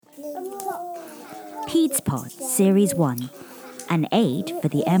PedsPod Series 1, an aid for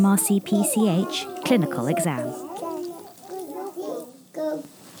the MRC-PCH clinical exam.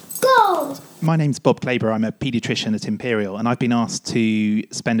 My name's Bob Claber. I'm a paediatrician at Imperial, and I've been asked to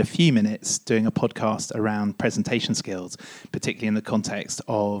spend a few minutes doing a podcast around presentation skills, particularly in the context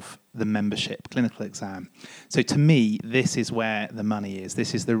of the membership clinical exam. So to me, this is where the money is.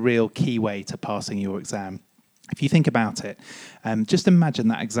 This is the real key way to passing your exam. If you think about it, just imagine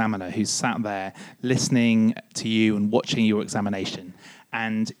that examiner who's sat there listening to you and watching your examination.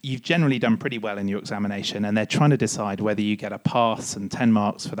 And you've generally done pretty well in your examination, and they're trying to decide whether you get a pass and 10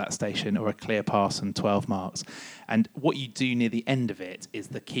 marks for that station or a clear pass and 12 marks. And what you do near the end of it is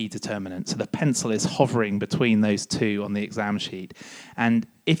the key determinant. So the pencil is hovering between those two on the exam sheet. And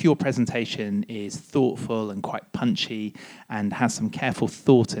if your presentation is thoughtful and quite punchy and has some careful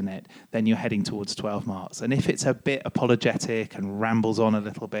thought in it, then you're heading towards 12 marks. And if it's a bit apologetic and rambles on a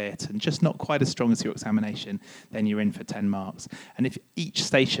little bit and just not quite as strong as your examination, then you're in for 10 marks. And if each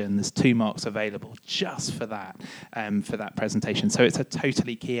station, there's 2 marks available just for that presentation. So it's a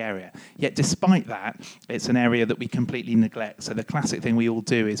totally key area. Yet despite that, it's an area that we completely neglect. So the classic thing we all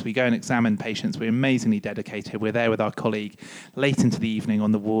do is we go and examine patients. We're amazingly dedicated. We're there with our colleague late into the evening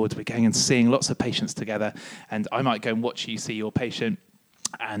on the ward. We're going and seeing lots of patients together, and I might go and watch you see your patient,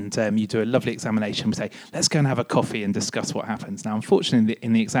 and you do a lovely examination. We say, let's go and have a coffee and discuss what happens. Now, unfortunately,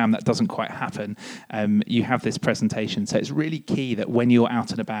 in the exam, that doesn't quite happen. You have this presentation. So it's really key that when you're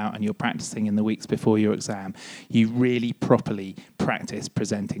out and about and you're practicing in the weeks before your exam, you really properly practice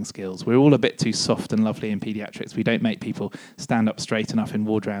presenting skills. We're all a bit too soft and lovely in paediatrics. We don't make people stand up straight enough in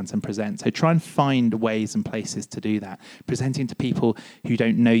ward rounds and present. So try and find ways and places to do that. Presenting to people who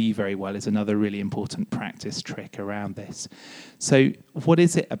don't know you very well is another really important practice trick around this. So what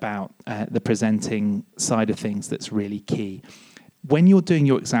is it about the presenting side of things that's really key? When you're doing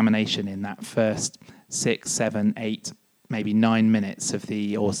your examination in that first 6, 7, 8, maybe 9 minutes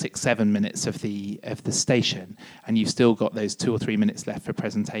or 6, 7 minutes of the station, and you've still got those 2 or 3 minutes left for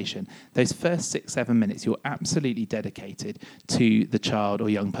presentation, those first 6, 7 minutes, you're absolutely dedicated to the child or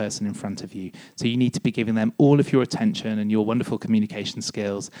young person in front of you. So you need to be giving them all of your attention and your wonderful communication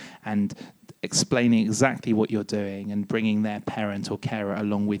skills and explaining exactly what you're doing and bringing their parent or carer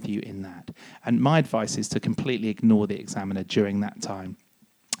along with you in that. And my advice is to completely ignore the examiner during that time.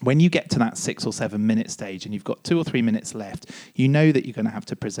 When you get to that 6 or 7 minute stage and you've got 2 or 3 minutes left, you know that you're going to have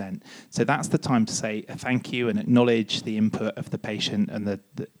to present. So that's the time to say a thank you and acknowledge the input of the patient and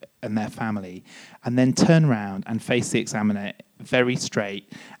and their family, and then turn around and face the examiner very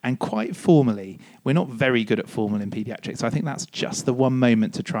straight and quite formally. We're not very good at formal in paediatrics, so I think that's just the one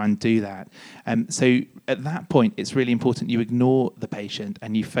moment to try and do that. So at that point, it's really important you ignore the patient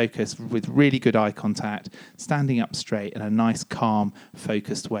and you focus with really good eye contact, standing up straight in a nice, calm,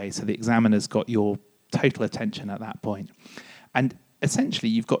 focused way, so the examiner's got your total attention at that point. And essentially,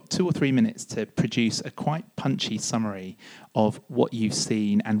 you've got 2 or 3 minutes to produce a quite punchy summary of what you've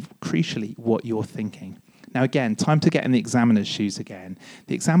seen and, crucially, what you're thinking. Now, again, time to get in the examiner's shoes again.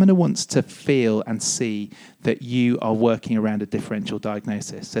 The examiner wants to feel and see that you are working around a differential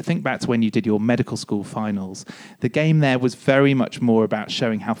diagnosis. So think back to when you did your medical school finals. The game there was very much more about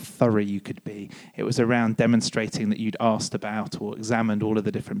showing how thorough you could be. It was around demonstrating that you'd asked about or examined all of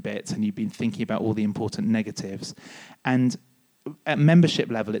the different bits and you'd been thinking about all the important negatives. And at membership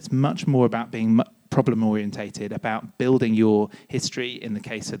level, it's much more about being problem orientated, about building your history in the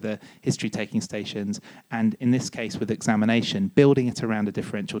case of the history taking stations, and in this case with examination, building it around a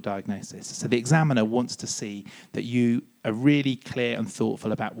differential diagnosis. So the examiner wants to see that you are really clear and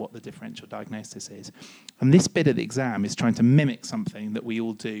thoughtful about what the differential diagnosis is. And this bit of the exam is trying to mimic something that we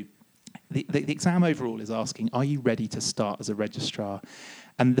all do. The exam overall is asking, are you ready to start as a registrar?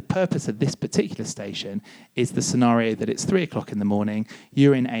 And the purpose of this particular station is the scenario that it's 3 o'clock in the morning,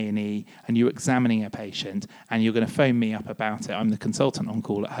 you're in A&E, and you're examining a patient, and you're going to phone me up about it. I'm the consultant on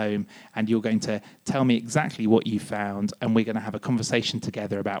call at home, and you're going to tell me exactly what you found, and we're going to have a conversation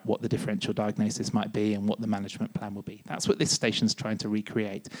together about what the differential diagnosis might be and what the management plan will be. That's what this station's trying to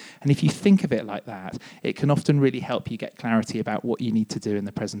recreate. And if you think of it like that, it can often really help you get clarity about what you need to do in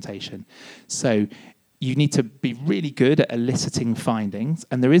the presentation. So you need to be really good at eliciting findings,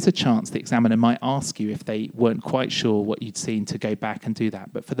 and there is a chance the examiner might ask you if they weren't quite sure what you'd seen to go back and do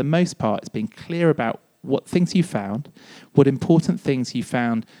that. But for the most part, it's being clear about what things you found, what important things you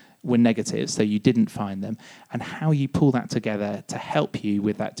found were negative, so you didn't find them, and how you pull that together to help you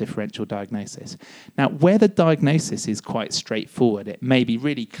with that differential diagnosis. Now, where the diagnosis is quite straightforward, it may be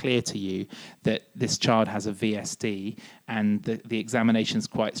really clear to you that this child has a VSD and the examination is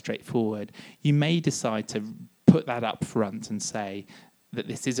quite straightforward. You may decide to put that up front and say, that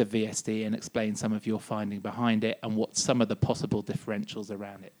this is a VSD and explain some of your finding behind it and what some of the possible differentials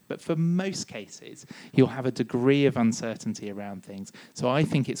around it. But for most cases, you'll have a degree of uncertainty around things. So I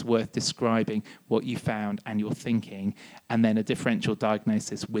think it's worth describing what you found and your thinking, and then a differential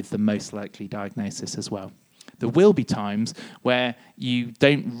diagnosis with the most likely diagnosis as well. There will be times where you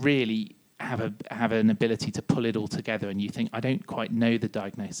don't really have an ability to pull it all together and you think, I don't quite know the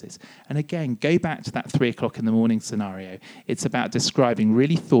diagnosis. And again, go back to that 3 o'clock in the morning scenario. It's about describing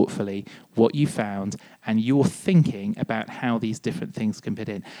really thoughtfully what you found and your thinking about how these different things can fit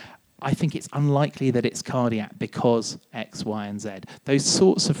in. I think it's unlikely that it's cardiac because X, Y, and Z. Those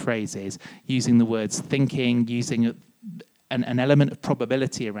sorts of phrases, using the words thinking, using an element of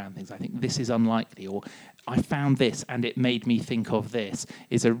probability around things. I think this is unlikely, or I found this and it made me think of this,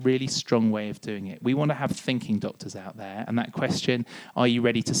 is a really strong way of doing it. We want to have thinking doctors out there, and that question, are you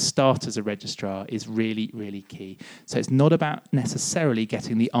ready to start as a registrar, is really, really key. So it's not about necessarily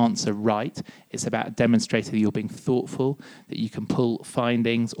getting the answer right, it's about demonstrating that you're being thoughtful, that you can pull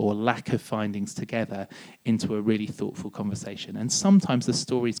findings or lack of findings together into a really thoughtful conversation. And sometimes the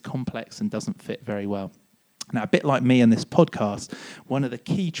story's complex and doesn't fit very well. Now, a bit like me in this podcast, one of the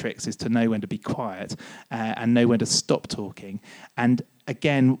key tricks is to know when to be quiet and know when to stop talking. And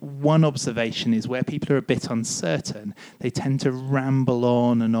again, one observation is where people are a bit uncertain, they tend to ramble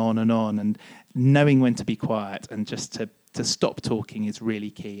on and on and on, and knowing when to be quiet and just to stop talking is really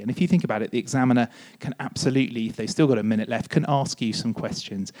key. And if you think about it, the examiner can absolutely, if they've still got a minute left, can ask you some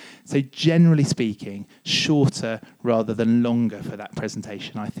questions. So generally speaking, shorter rather than longer for that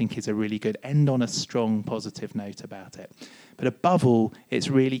presentation, I think is a really good end on a strong positive note about it. But above all, it's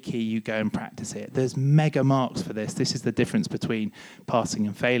really key you go and practice it. There's mega marks for this. This is the difference between passing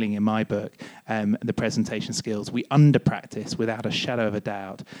and failing in my book, the presentation skills. We under-practice without a shadow of a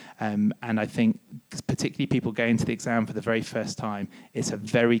doubt. And I think particularly people going to the exam for the very first time, it's a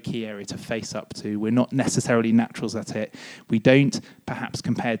very key area to face up to. We're not necessarily naturals at it. We don't, perhaps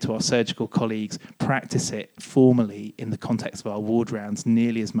compared to our surgical colleagues, practice it formally in the context of our ward rounds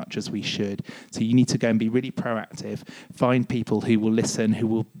nearly as much as we should. So you need to go and be really proactive, find people who will listen, who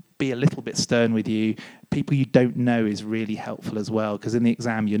will be a little bit stern with you. People you don't know is really helpful as well, because in the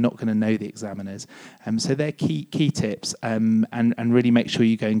exam you're not going to know the examiners. So they're key tips, and really make sure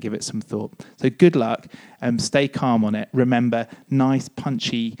you go and give it some thought. So good luck, stay calm on it. Remember, nice,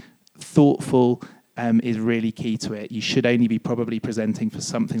 punchy, thoughtful is really key to it. You should only be probably presenting for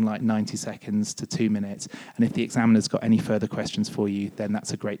something like 90 seconds to 2 minutes. And if the examiner's got any further questions for you, then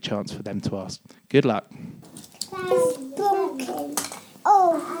that's a great chance for them to ask. Good luck.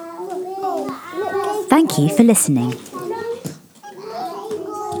 Thank you for listening.